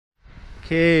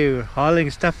Okay, we're hauling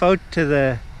stuff out to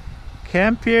the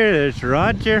camp here. There's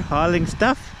Roger hauling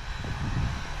stuff.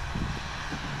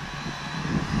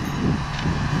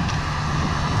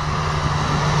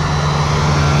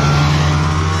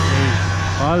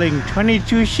 He's hauling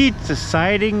 22 sheets of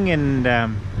siding and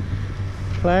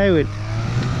plywood.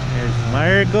 There's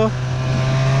Margot.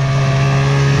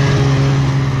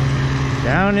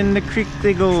 Down in the creek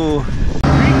they go.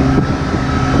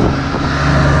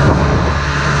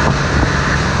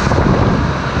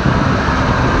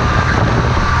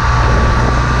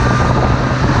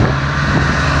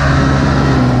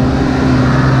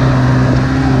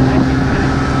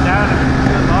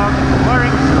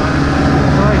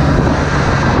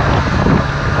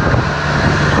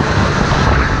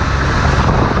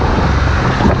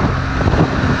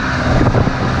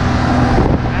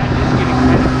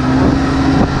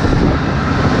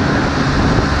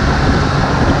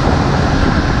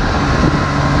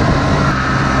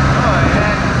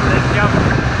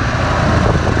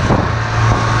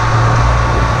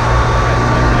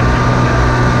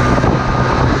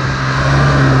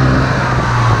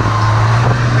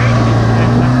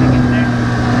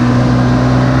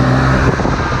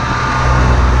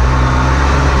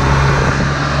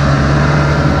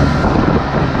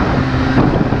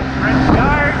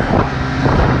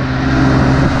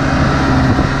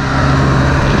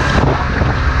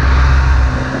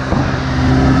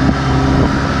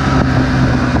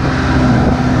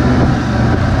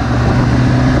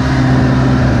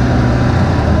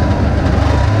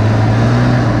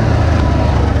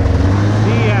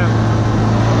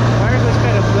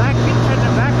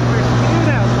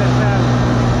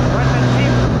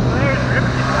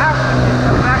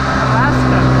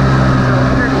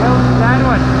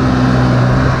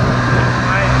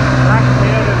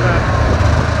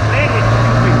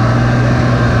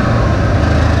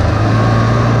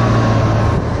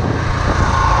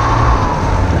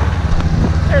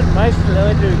 Nice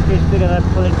loader in case they're not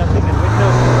pulling something in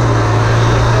windows.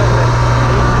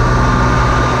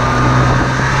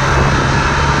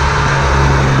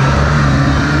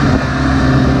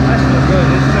 That's no good,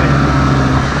 isn't it?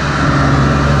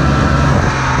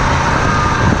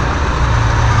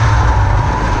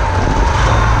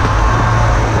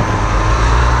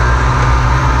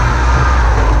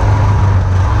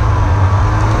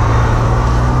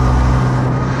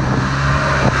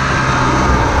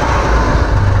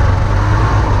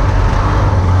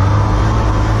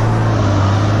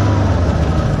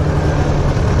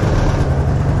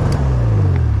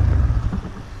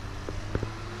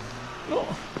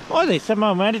 Oh, they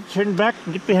somehow managed to turn back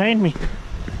and get behind me.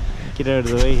 Get out of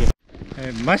the way here.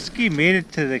 Muskie made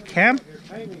it to the camp.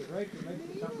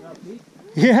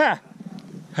 Yeah.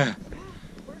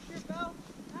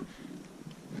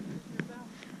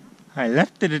 I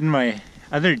left it in my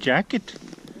other jacket.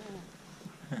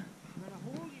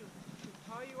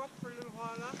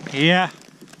 Yeah.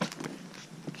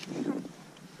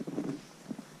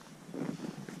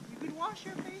 You could wash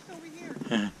your face over here.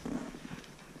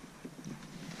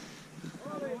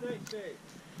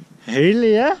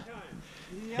 Really, yeah?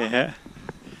 Yeah.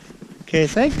 Okay,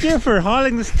 thank you for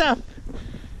hauling the stuff.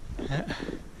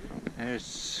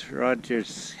 There's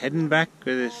Roger's heading back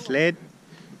with his sled.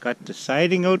 Got the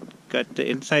siding out, got the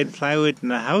inside plywood in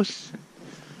the house.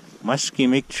 Muskie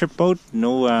make trip out.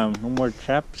 No more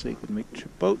traps, so he can make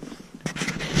trip out.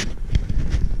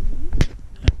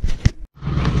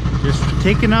 Just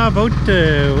taking off out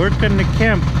to work on the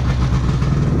camp.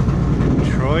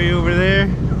 Troy over there.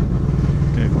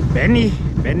 Benny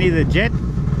the jet.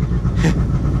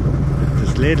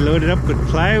 The sled loaded up with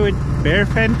plywood, bare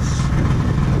fence.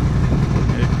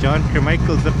 There's John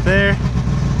Carmichael's up there.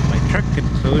 My truck can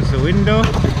close the window.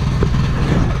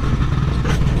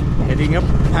 Heading up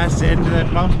past the end of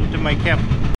that mountain to my camp.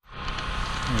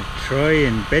 There's Troy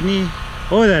and Benny.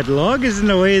 Oh, that log is in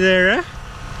the way there, huh?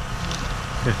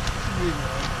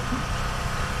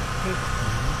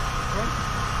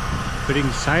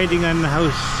 Putting siding on the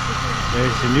house.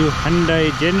 There's a new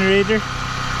Hyundai generator.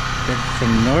 That's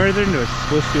from Northern. It was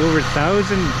supposed to be over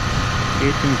 1,000.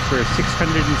 Waiting for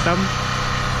 600 and some.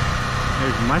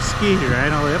 There's Muskie. He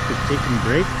ran all the way up. He's taking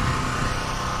break.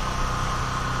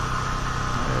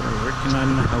 They're working on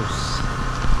the house.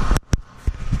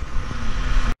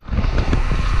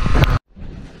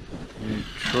 And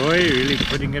Troy really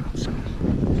putting up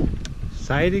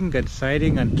siding. Got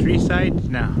siding on 3 sides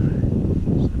now.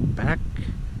 Back.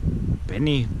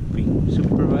 Benny being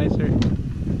supervisor.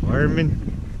 Orman.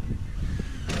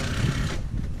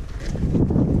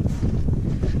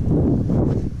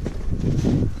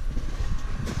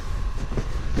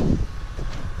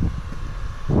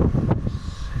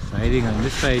 hiding on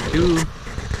this side too.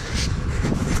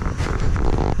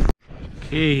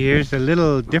 Okay, here's a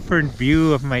little different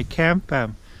view of my camp.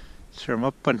 It's from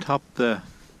up on top of the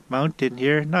mountain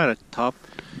here. Not at the top,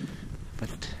 but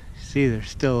see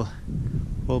there's still a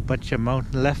whole bunch of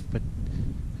mountain left, but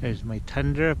there's my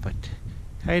tundra, but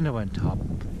kind of on top,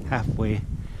 halfway.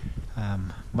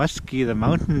 Muskie the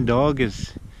mountain dog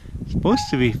is supposed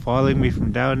to be following me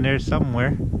from down there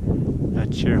somewhere.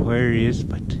 Not sure where he is,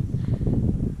 but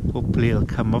hopefully he'll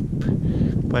come up.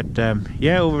 But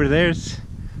yeah, over there's,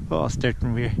 well, I'll start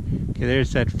from here. Okay,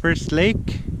 there's that first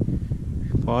lake.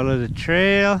 Follow the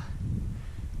trail.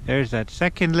 There's that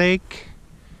second lake.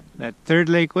 That third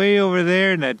lake way over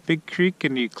there, and that big creek,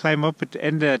 and you climb up at the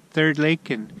end of that third lake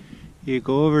and you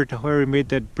go over to where we made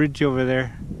that bridge over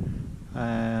there.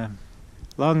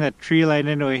 Along that tree line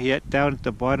anyway, yet down at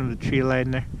the bottom of the tree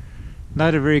line there.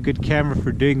 Not a very good camera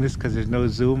for doing this because there's no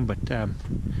zoom, but yeah,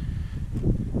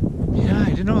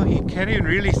 I don't know, you can't even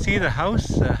really see the house.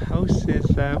 The house is,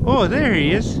 oh, there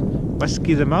he is.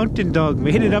 Muskie the mountain dog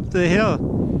made it up the hill.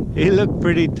 He looked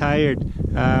pretty tired.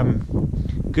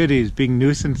 Good, he's being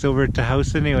nuisance over at the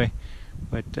house anyway.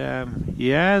 But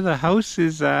yeah, the house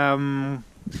is, where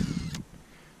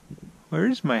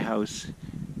is my house?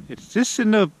 It's just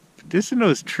in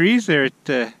those trees there,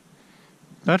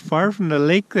 not far from the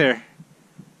lake there.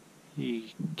 You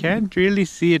can't really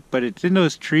see it, but it's in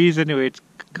those trees anyway. It's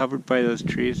covered by those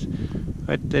trees.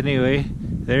 But anyway,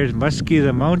 there's Muskie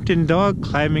the mountain dog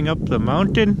climbing up the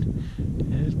mountain.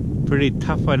 It's pretty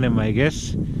tough on him, I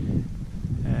guess.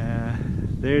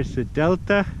 There's the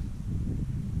delta.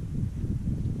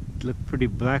 It looks pretty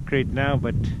black right now,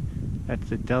 but that's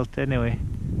the delta anyway.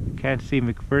 Can't see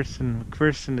McPherson.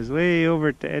 McPherson is way over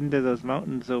at the end of those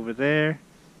mountains over there.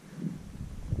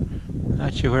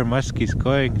 Not sure where Muskie's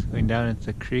going. He's going down into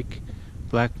the creek.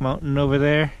 Black Mountain over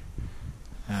there.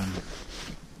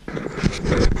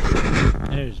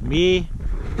 There's me.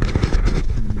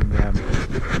 And,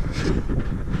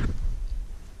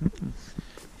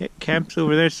 yeah, camp's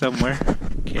over there somewhere.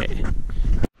 Okay.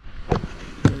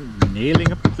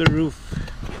 Nailing up the roof.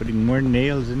 Putting more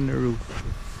nails in the roof.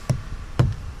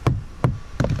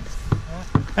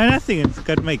 Nothing, it's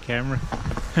got my camera.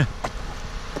 There's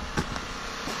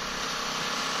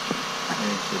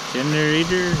the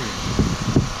generator.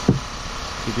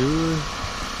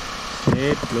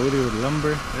 It's loaded with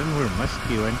lumber. I don't know where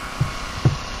Muskie went.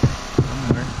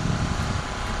 Somewhere.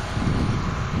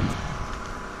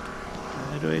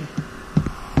 That way.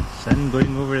 Sun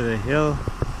going over the hill.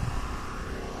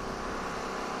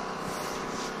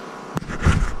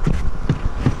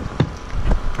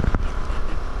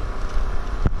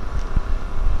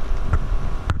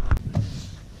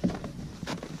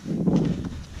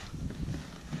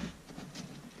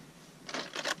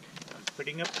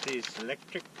 Putting up these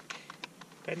electric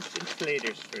fence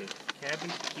insulators for the cabin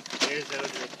to keep the bears out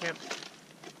of the camp.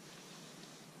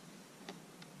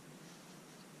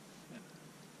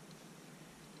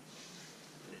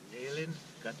 The nailing,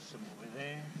 got some over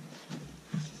there.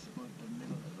 This is about the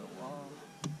middle of the wall.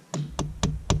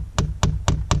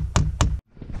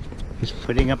 He's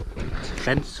putting up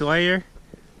fence wire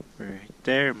right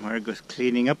there. Margot's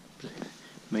cleaning up.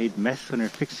 Made mess when we were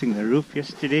fixing the roof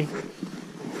yesterday.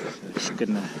 It's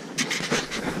gonna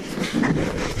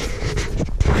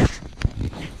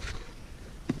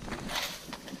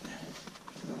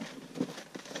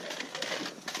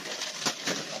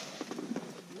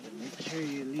make sure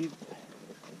you leave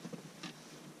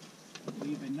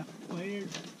enough wire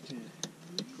to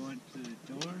go into the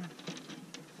door.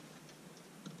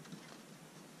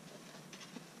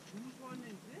 Whose one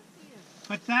is this here?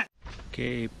 What's that?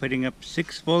 Okay, putting up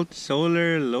 6-volt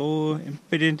solar, low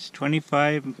impedance,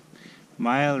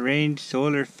 25-mile range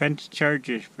solar fence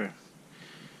chargers for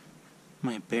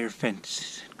my bear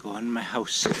fence. Go on my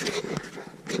house.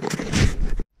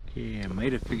 Okay, I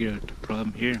might have figured out the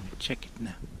problem here. Let me check it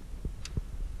now.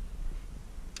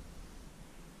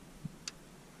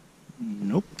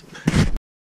 Nope.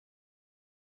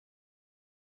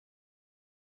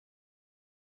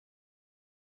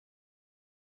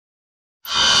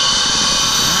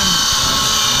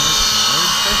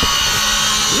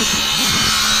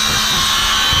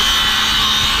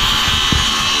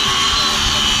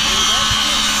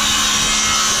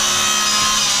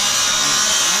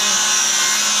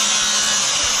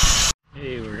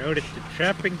 Out at the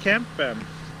trapping camp.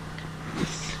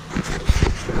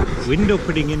 Window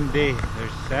putting in day.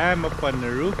 There's Sam up on the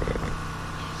roof.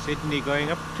 Sydney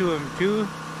going up to him too.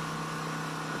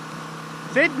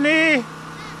 Sydney!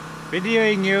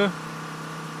 Videoing you.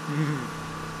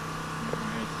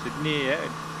 Sydney,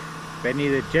 Benny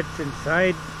the Jet's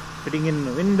inside. putting in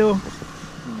the window.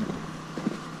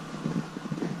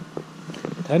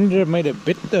 Thunder might have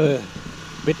kicked the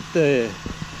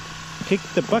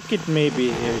bucket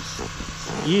maybe. His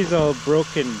ski's all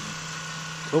broken.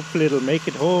 Hopefully it'll make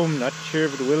it home. Not sure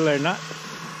if it will or not.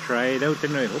 Try it out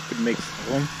anyway. Hope it makes it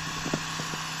home.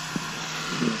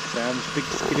 Sam's big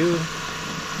skidoo.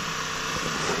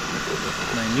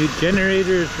 My new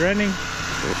generator is running.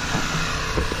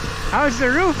 How's the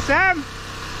roof, Sam?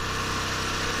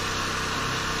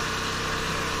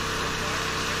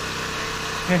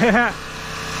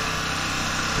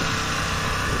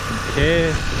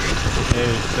 Okay,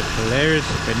 there's the Polaris.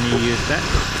 Can you use that?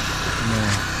 No.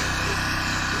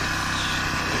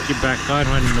 Get back on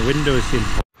when the window's in.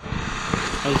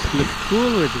 House looks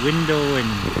cool with window and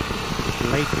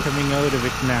light coming out of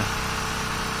it now.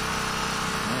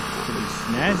 That's pretty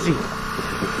snazzy.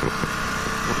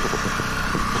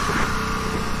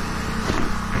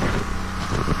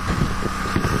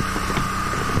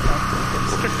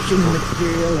 Construction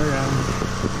material around.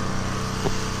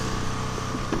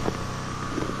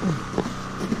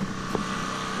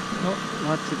 Oh,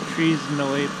 lots of trees in the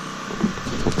way.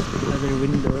 Another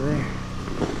window there.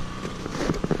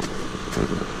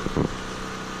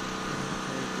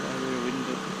 There's the other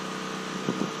window.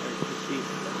 Hard to see.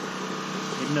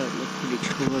 Window, it looks pretty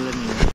cool anyway.